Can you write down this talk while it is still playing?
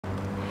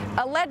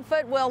A lead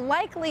foot will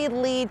likely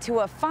lead to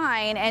a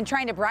fine, and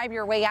trying to bribe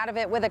your way out of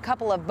it with a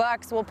couple of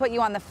bucks will put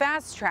you on the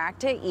fast track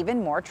to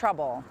even more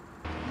trouble.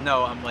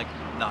 No, I'm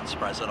not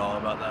surprised at all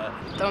about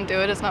that. Don't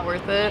do it, it's not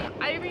worth it.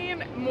 I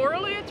mean,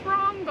 morally it's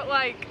wrong, but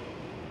I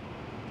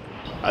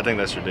think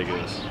that's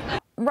ridiculous.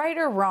 Right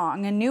or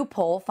wrong, a new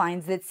poll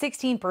finds that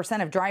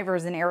 16% of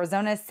drivers in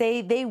Arizona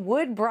say they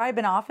would bribe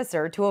an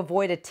officer to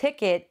avoid a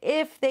ticket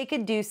if they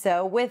could do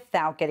so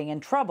without getting in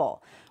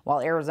trouble.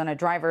 While Arizona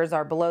drivers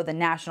are below the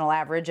national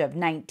average of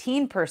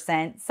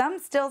 19%, some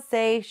still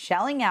say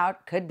shelling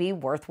out could be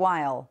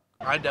worthwhile.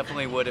 I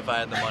definitely would if I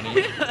had the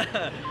money.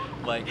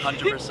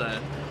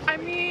 100%. I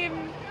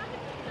mean,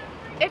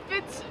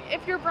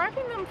 if you're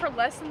bribing them for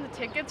less than the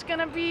ticket's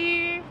gonna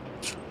be,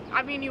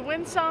 I mean, you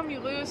win some,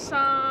 you lose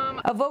some.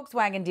 A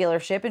Volkswagen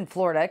dealership in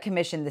Florida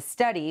commissioned the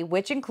study,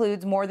 which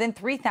includes more than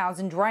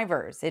 3,000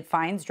 drivers. It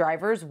finds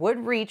drivers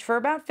would reach for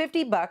about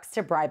 $50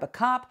 to bribe a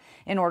cop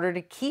in order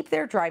to keep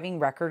their driving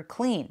record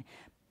clean.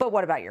 But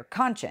what about your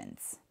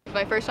conscience?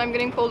 My first time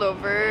getting pulled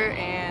over,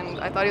 and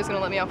I thought he was going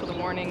to let me off with a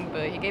warning,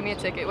 but he gave me a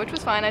ticket, which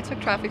was fine. I took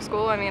traffic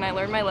school. I mean, I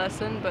learned my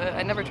lesson, but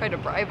I never tried to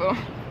bribe him.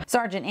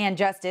 Sergeant Ann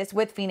Justice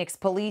with Phoenix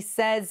Police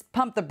says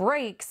pump the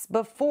brakes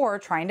before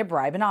trying to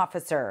bribe an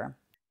officer.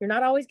 You're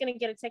not always going to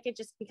get a ticket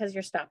just because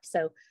you're stopped.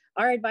 So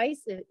our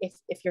advice,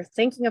 if you're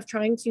thinking of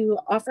trying to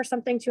offer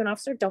something to an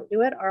officer, don't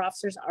do it. Our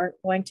officers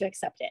aren't going to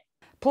accept it.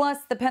 Plus,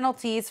 the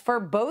penalties for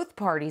both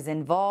parties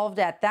involved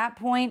at that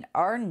point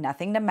are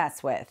nothing to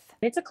mess with.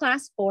 It's a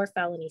class 4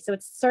 felony, so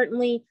it's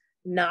certainly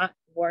not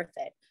worth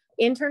it.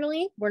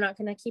 Internally, we're not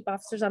going to keep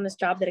officers on this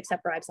job that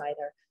accept bribes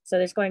either.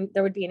 So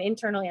there would be an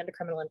internal and a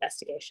criminal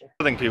investigation.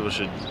 I think people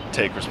should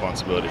take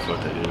responsibility for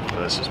what they do.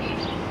 That's just me.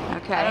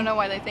 Okay. I don't know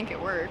why they think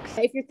it works.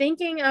 If you're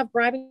thinking of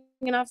bribing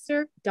an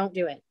officer, don't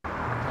do it.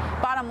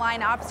 Bottom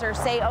line, officers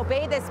say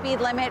obey the speed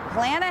limit,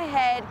 plan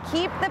ahead,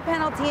 keep the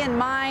penalty in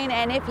mind,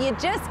 and if you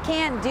just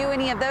can't do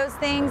any of those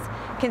things,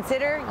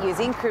 consider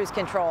using cruise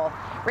control.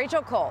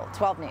 Rachel Cole,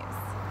 12 News.